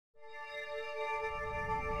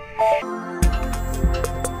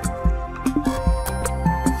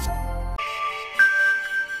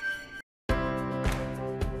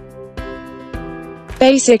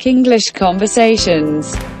Basic English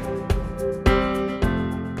conversations.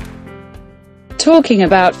 Talking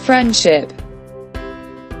about friendship.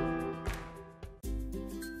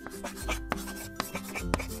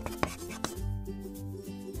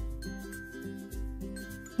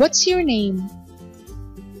 What's your name?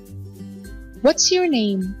 What's your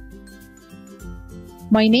name?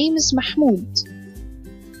 My name is Mahmoud.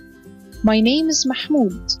 My name is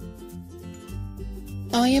Mahmoud.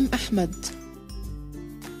 I am Ahmed.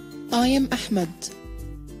 I am Ahmed.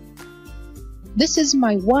 This is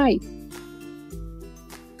my wife.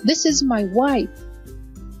 This is my wife.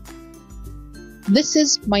 This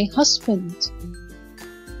is my husband.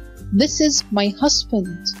 This is my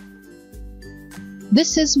husband.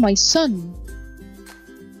 This is my son.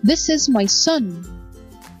 This is my son.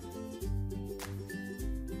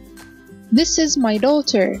 This is my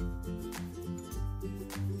daughter.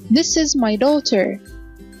 This is my daughter.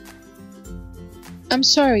 I'm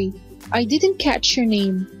sorry, I didn't catch your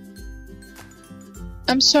name.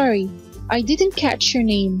 I'm sorry, I didn't catch your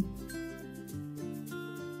name.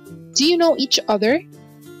 Do you know each other?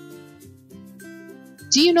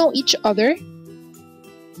 Do you know each other?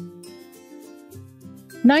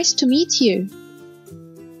 Nice to meet you.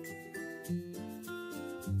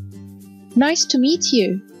 Nice to meet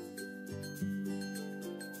you.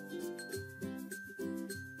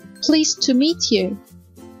 Pleased to meet you.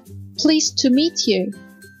 Pleased to meet you.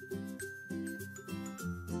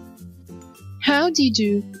 How do you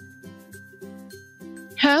do?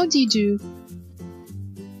 How do you do?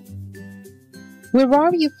 Where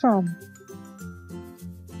are you from?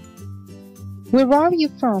 Where are you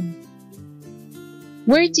from?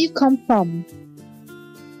 Where do you come from?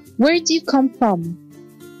 Where do you come from?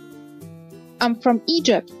 I'm from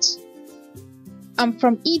Egypt. I'm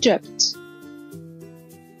from Egypt.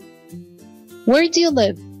 Where do you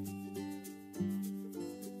live?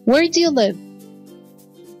 Where do you live?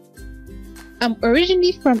 I'm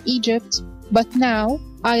originally from Egypt, but now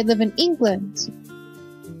I live in England.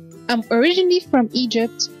 I'm originally from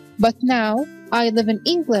Egypt, but now I live in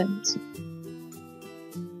England.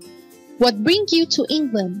 What brings you to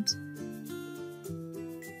England?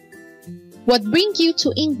 What brings you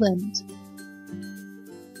to England?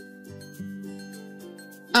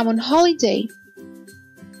 I'm on holiday.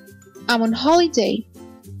 I'm on holiday.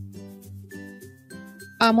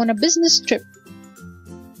 I'm on a business trip.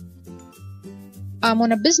 I'm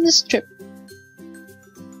on a business trip.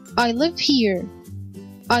 I live here.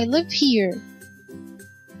 I live here.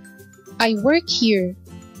 I work here.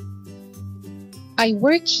 I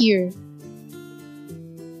work here.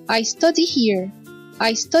 I study here.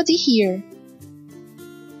 I study here.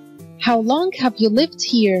 How long have you lived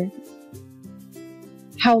here?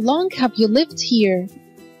 How long have you lived here?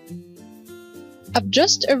 I've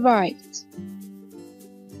just arrived.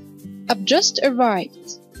 I've just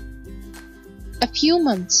arrived. A few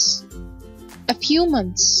months. A few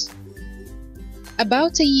months.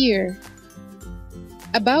 About a year.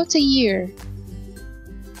 About a year.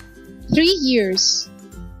 3 years.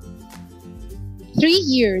 3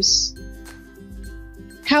 years.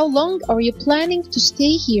 How long are you planning to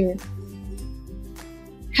stay here?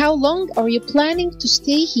 How long are you planning to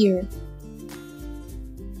stay here?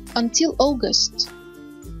 Until August.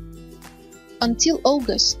 Until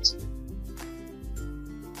August.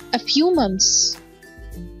 A few months.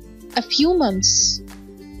 A few months.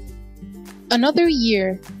 Another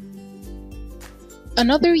year.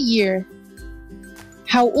 Another year.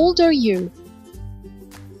 How old are you?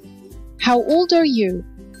 How old are you?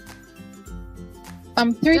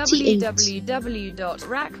 I'm 38.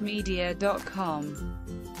 www.rackmedia.com.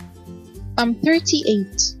 I'm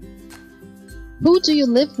 38. Who do you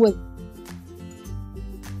live with?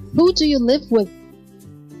 Who do you live with?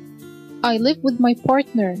 I live with my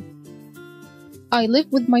partner. I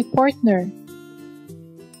live with my partner.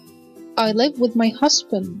 I live with my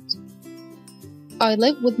husband. I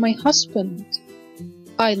live with my husband.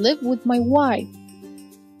 I live with my wife.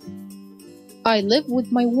 I live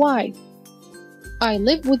with my wife. I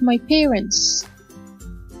live with my parents.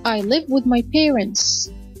 I live with my parents.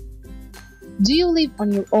 Do you live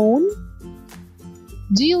on your own?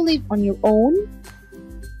 Do you live on your own?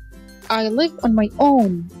 I live on my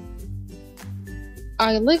own.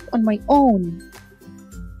 I live on my own.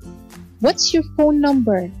 What's your phone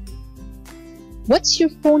number? What's your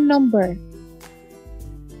phone number?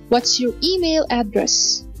 What's your email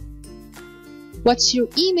address? What's your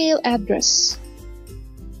email address?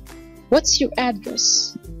 What's your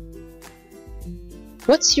address?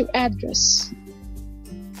 What's your address?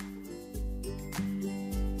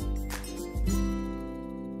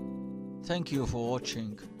 Thank you for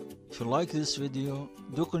watching. If you like this video,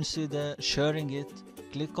 do consider sharing it.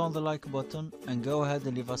 Click on the like button and go ahead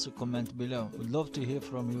and leave us a comment below. We'd love to hear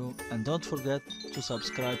from you, and don't forget to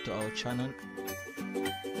subscribe to our channel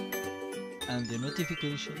and the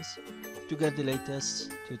notifications to get the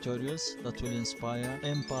latest tutorials that will inspire,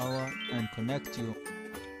 empower and connect you.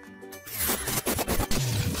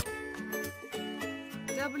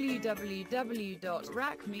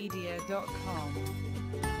 www.rackmedia.com.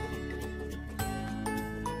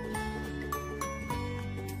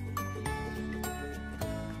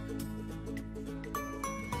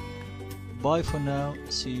 Bye for now,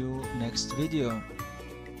 see you next video.